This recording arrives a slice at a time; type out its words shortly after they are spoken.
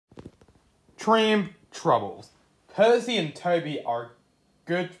Tram troubles. Percy and Toby are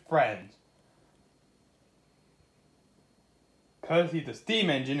good friends. Percy the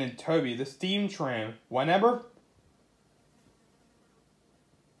steam engine and Toby the steam tram. Whenever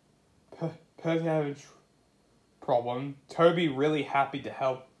Percy has a problem, Toby really happy to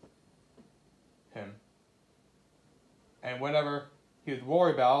help him. And whenever he was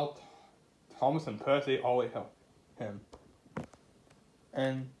worried about, Thomas and Percy always help him.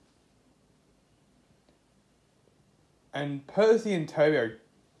 And Percy and Toby are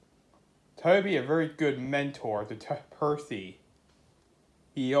a very good mentor to Percy.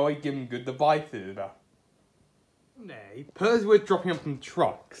 He always gives him good advices about. Nay, Percy was dropping up some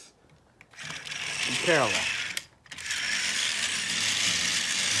trucks in Kerala.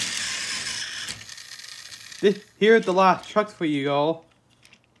 Here's the last trucks for you all.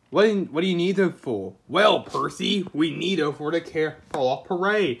 What do you need them for? Well, Percy, we need them for the Kerala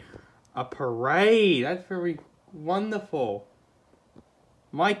parade. A parade? That's very wonderful.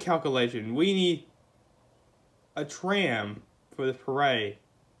 My calculation, we need a tram for the parade.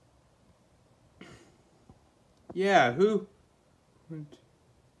 Yeah, who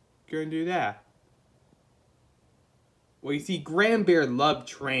gonna do that? Well, you see, Grandbear loved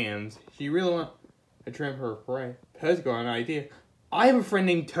trams. She really wants a tram for her parade. Percy got an idea. I have a friend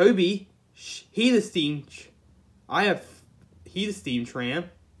named Toby. He's the steam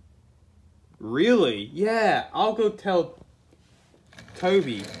tram. Really? Yeah, I'll go tell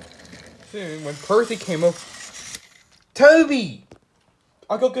Toby. Soon, when Percy came up, Toby!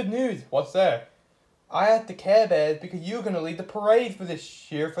 I got good news. What's that? I asked the Care Bears because you're going to lead the parade for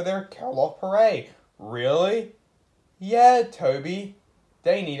this year for their Kerala parade. Really? Yeah, Toby.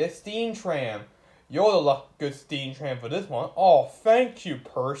 They need a steam tram. You're the good steam tram for this one. Oh, thank you,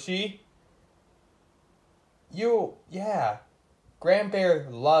 Percy. Yeah. Grandbear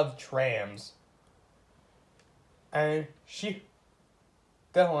loved trams. And she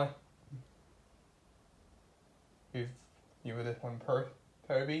definitely you with this one,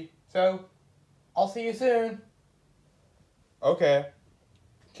 Toby. So, I'll see you soon. Okay.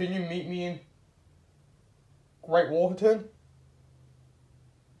 Can you meet me in Great Wolverton?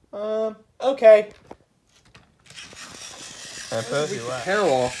 Okay. And Percy left.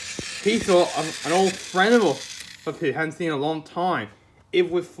 Carol, he saw an old friend of his hadn't seen in a long time. It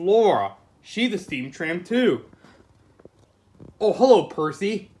was Flora. She's a steam tram too. Oh, hello,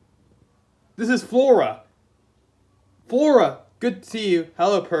 Percy. This is Flora. Flora, good to see you.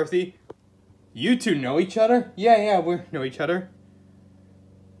 Hello, Percy. You two know each other? Yeah, we know each other.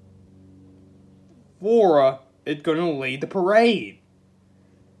 Flora is gonna lead the parade.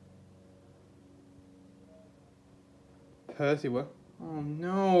 Percy, what? Oh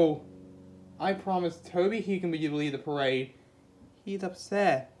no. I promised Toby he can lead the parade. He's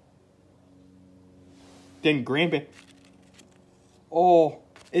upset. Then Grandpa. Oh,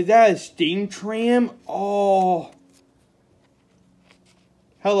 is that a steam tram? Oh.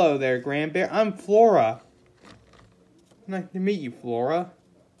 Hello there, Grandbear. I'm Flora. Nice to meet you, Flora.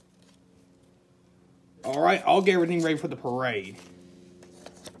 Alright, I'll get everything ready for the parade.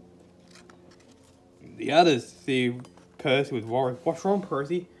 The others see Percy with worried. What's wrong,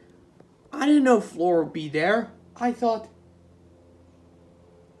 Percy? I didn't know Flora would be there. I thought...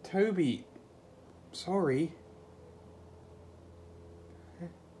 Toby... Sorry.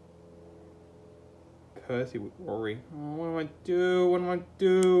 Percy would worry. Oh, what do I do? What do I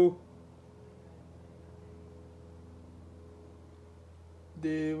do?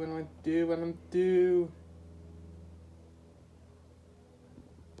 What do I do? What do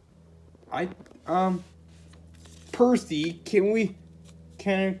I do? Percy,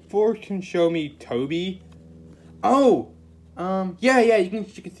 can Flora show me Toby? Oh, yeah, you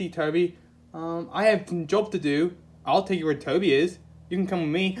can see Toby. I have some job to do. I'll take you where Toby is. You can come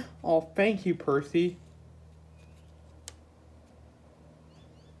with me. Oh, thank you, Percy.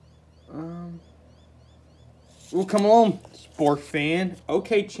 Well, come along, sports fan.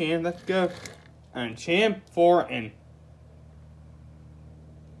 Okay, Chan, let's go. And Chan, Flora, and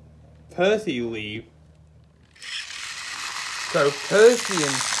Percy leave. So Percy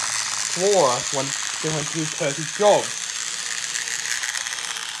and Flora went to do Percy's job.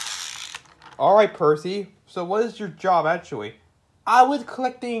 Alright, Percy. So what is your job actually? I was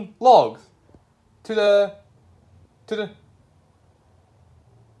collecting logs to the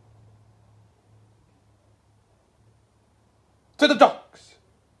docks.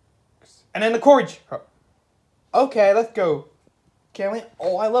 And then the quarry. Okay, let's go. Can we?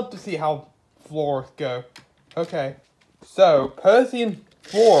 Oh, I love to see how floors go. Okay. So, Percy and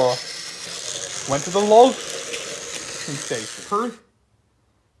Flora went to the log station.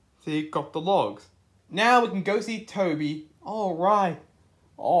 See, got the logs. Now we can go see Toby. Alright.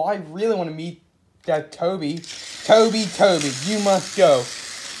 Oh, I really want to meet that Toby. Toby, you must go.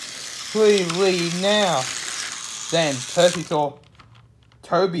 Please leave now. Then Percy saw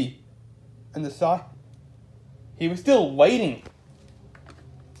Toby on the side. He was still waiting.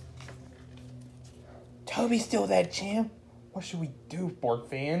 Toby's still there, champ. What should we do, board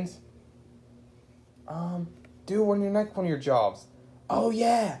fans? Do one of your next one of your jobs. Oh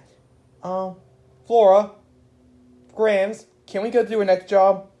yeah. Flora, Grams, can we go do a next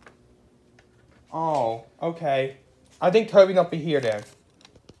job? Oh, okay. I think Toby not be here then.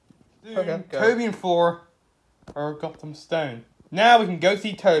 Okay. Toby and Flora are got some stone. Now we can go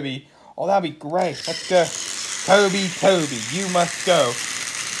see Toby. Oh, that'd be great. Let's go. Toby, you must go.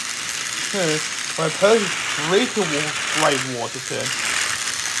 When Toby reached the Great Waterton,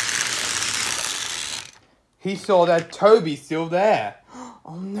 he saw that Toby's still there.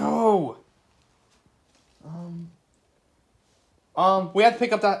 Oh no. We have to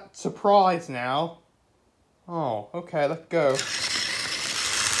pick up that surprise now. Oh, okay, let's go.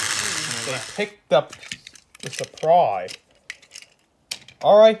 They picked up the surprise.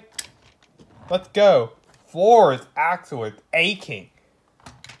 Alright, let's go. Flora's axle is aching.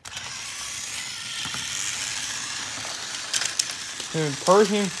 Soon,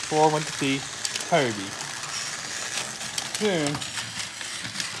 Percy and Flora went to see Toby. Soon,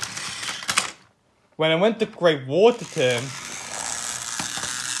 when I went to Great Waterton,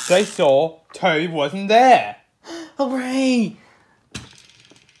 they saw Toby wasn't there. Hooray!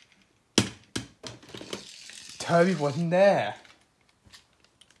 Toby wasn't there.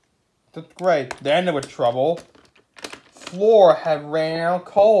 That's great. Then there was trouble. Flora had ran out of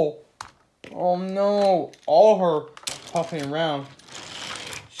coal. Oh no! All her puffing around,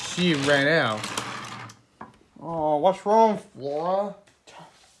 she ran out. Oh, what's wrong, Flora?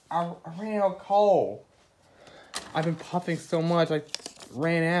 I ran out of coal. I've been puffing so much, I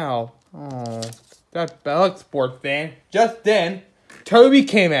ran out. Oh, that bug sport fan. Just then, Toby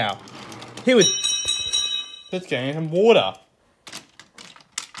came out. He was just getting some water.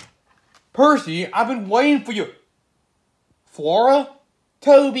 Percy, I've been waiting for you. Flora?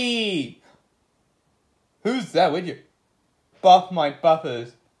 Toby! Who's that with you? Buff my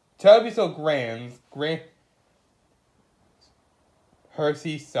buffers. Toby saw Grams.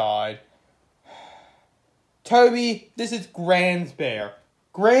 Percy sighed. Toby, this is Grams Bear.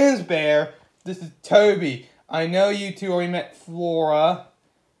 Grams Bear, this is Toby. I know you two already met Flora.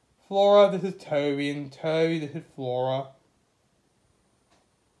 Flora, this is Toby, and Toby, this is Flora.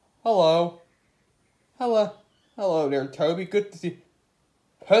 Hello. Hello there, Toby. Good to see you.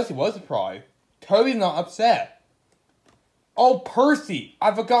 Percy was surprised. Toby's not upset. Oh, Percy,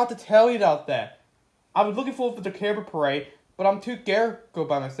 I forgot to tell you about that. I was looking forward for the Caribou Parade, but I'm too scared to go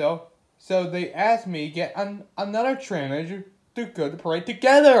by myself. So they asked me to get another tram to go to the parade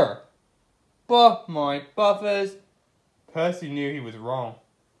together. But my buffers. Percy knew he was wrong.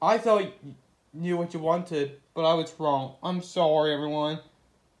 I thought you knew what you wanted, but I was wrong. I'm sorry, everyone.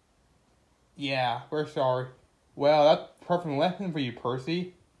 Yeah, we're sorry. Well, that's a perfect lesson for you,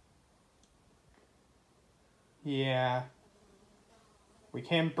 Percy. Yeah. We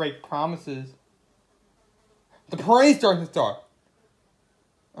can't break promises. The parade's starting to start.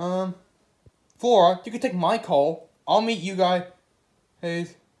 Flora, you can take my call. I'll meet you guys.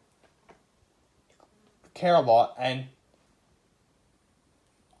 Care a lot, and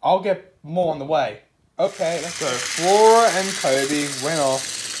I'll get more on the way. Okay, let's go. Flora and Toby went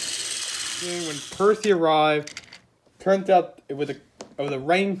off. When Percy arrived, turns out it was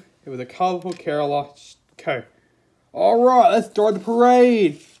a colorful Caroline coat. Alright, let's start the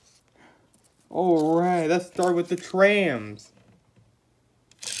parade. Alright, let's start with the trams.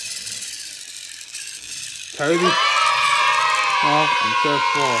 Toby. Oh, I'm so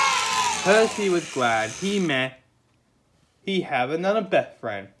full. Percy was glad he have another best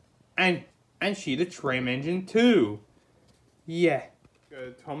friend. And she the tram engine too. Yeah.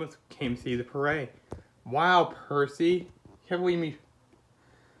 Thomas came to see the parade. Wow, Percy. Can't believe me.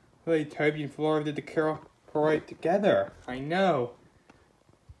 Really, Toby and Flora did the Carol parade together. I know.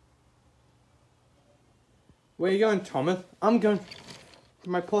 Where are you going, Thomas? I'm going to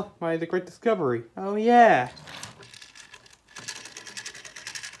the Great Discovery. Oh, yeah.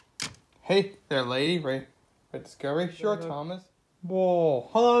 Hey there, lady. Great Discovery? Sure, Thomas. Whoa.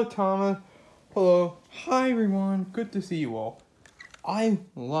 Hello, Thomas. Hello. Hi, everyone. Good to see you all. I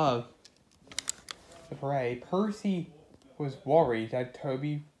love the parade. Percy was worried that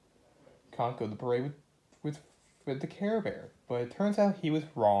Toby can't go to the parade with the Care Bear, but it turns out he was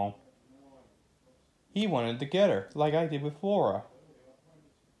wrong. He wanted to get her, like I did with Flora.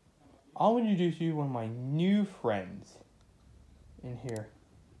 I'll introduce you to one of my new friends in here.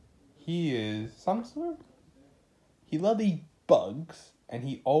 He is some sort. He loves to eat bugs, and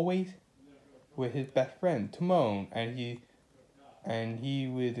he always with his best friend Timon, and he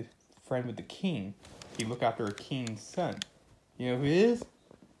was friend with the king. He looked after a king's son. You know who it is?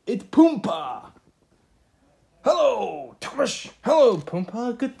 It's Poompa. Hello, Thomas. Hello,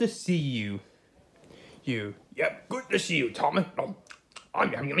 Poompa. Good to see you. Yep, good to see you, Thomas. I'm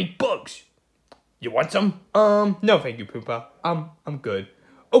gonna eat bugs. You want some? No, thank you, Poompa. I'm good.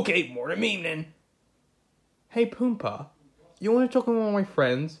 Okay, more to me then. Hey, Poompa, you want to talk to one of my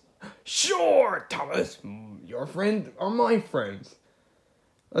friends? Sure, Thomas. Your friends are my friends.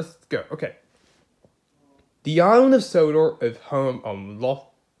 Let's go. Okay. The island of Sodor is home of lots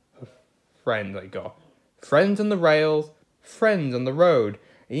of friends I got. Friends on the rails, friends on the road,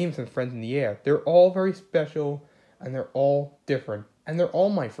 and even some friends in the air. They're all very special, and they're all different, and they're all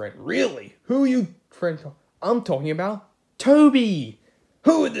my friend. Really? Who are you friends? I'm talking about Toby.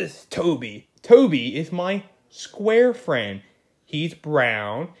 Who is this Toby? Toby is my square friend. He's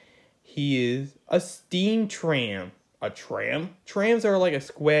brown. He is a steam tram. A tram? Trams are like a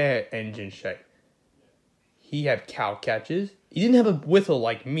square engine shape. He had cow catches. He didn't have a whistle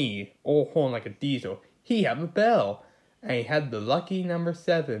like me, or horn like a diesel. He had a bell. And he had the lucky number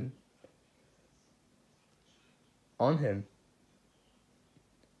 7 on him.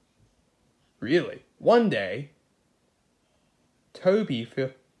 Really? One day,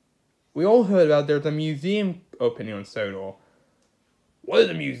 we all heard about there's a museum opening on Sodor. What is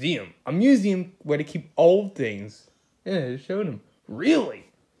a museum? A museum where they keep old things. Yeah, they showed him. Really?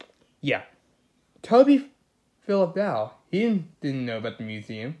 Yeah. Toby filled out. He didn't know about the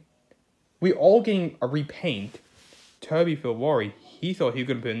museum. We all getting a repaint. Toby felt worried. He thought he was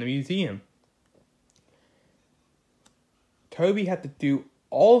going to put it in the museum. Toby had to do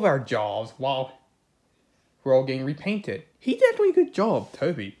all of our jobs while we're all getting repainted. He did a good job,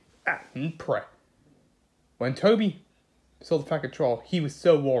 Toby. When Toby saw the fat control, he was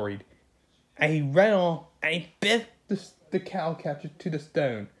so worried. And he ran off and he bit the cow catcher to the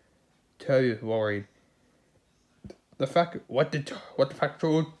stone. Toby was worried. What the fat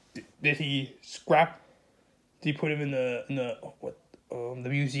control did he scrap? Did he put him in the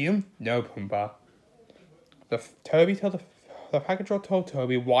museum? No, Pumbaa. The fat control told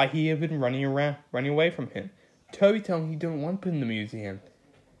Toby why he had been running away from him. Toby told him he didn't want to put in the museum.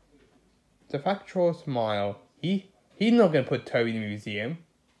 The fat control smiled. He's not gonna put Toby in the museum.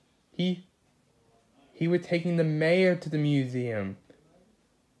 He was taking the mayor to the museum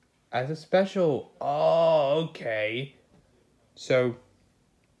as a special. Oh, okay. So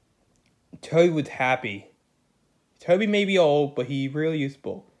Toby was happy. Toby may be old, but he's really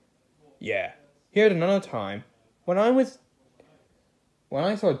useful. Yeah. Here's another time. When I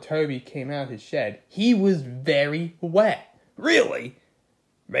saw Toby came out of his shed, he was very wet. Really?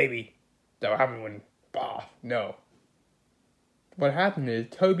 Maybe that happened when... No. What happened is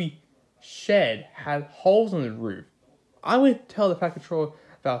Toby's shed had holes in the roof. I would tell the fat controller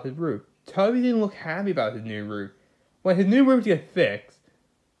about his roof. Toby didn't look happy about his new roof. When his new roof gets fixed,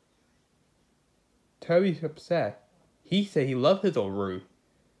 Toby's upset. He said he loved his old roof.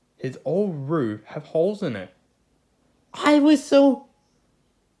 His old roof had holes in it. I feel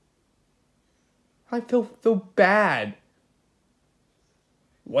so bad.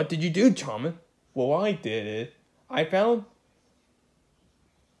 What did you do, Thomas? Well, what I did is, I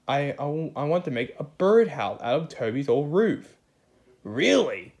want to make a birdhouse out of Toby's old roof.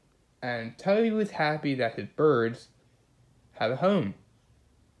 Really? And Toby was happy that his birds had a home.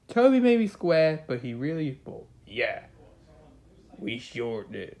 Toby may be square, but he really is bold. Yeah. We sure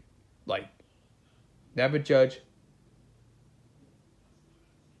did. Never judge.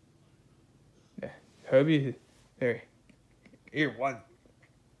 Toby, here, one.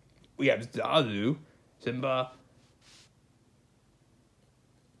 We have Zazu, Simba,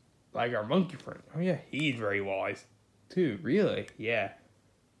 like our monkey friend. Oh yeah, He's very wise. too. Really? Yeah.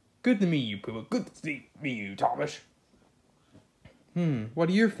 Good to meet you, Pooh. Good to meet you, Thomas. What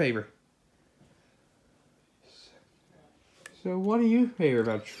are your favorite? So what do you favorite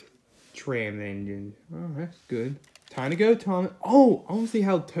about tram engines? Oh, that's good. Time to go, Thomas. Oh, I want to see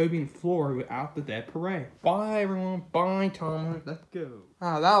how Toby and Flora were out the dead parade. Bye, everyone. Bye, Thomas. Let's go.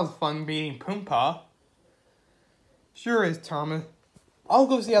 Ah, that was fun beating Poompa. Sure is, Thomas. I'll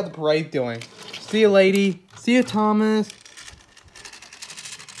go see how the parade's doing. See you, lady. See you, Thomas.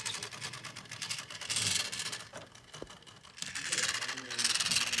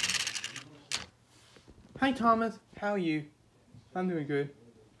 Hi, Thomas. How are you? I'm doing good.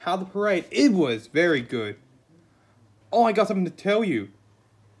 How the parade? It was very good. Oh, I got something to tell you.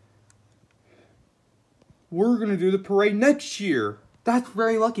 we're gonna do the parade next year. That's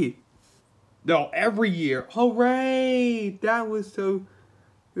very lucky. No, every year. Hooray! That was so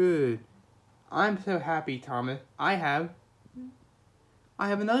good. I'm so happy, Thomas. I have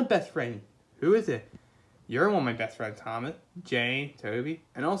another best friend. Who is it? You're one of my best friends, Thomas. Jane, Toby,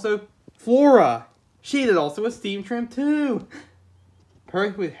 and also Flora. She did also a steam tram too.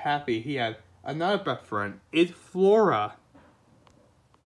 Percy was happy he had another best friend. It's Flora.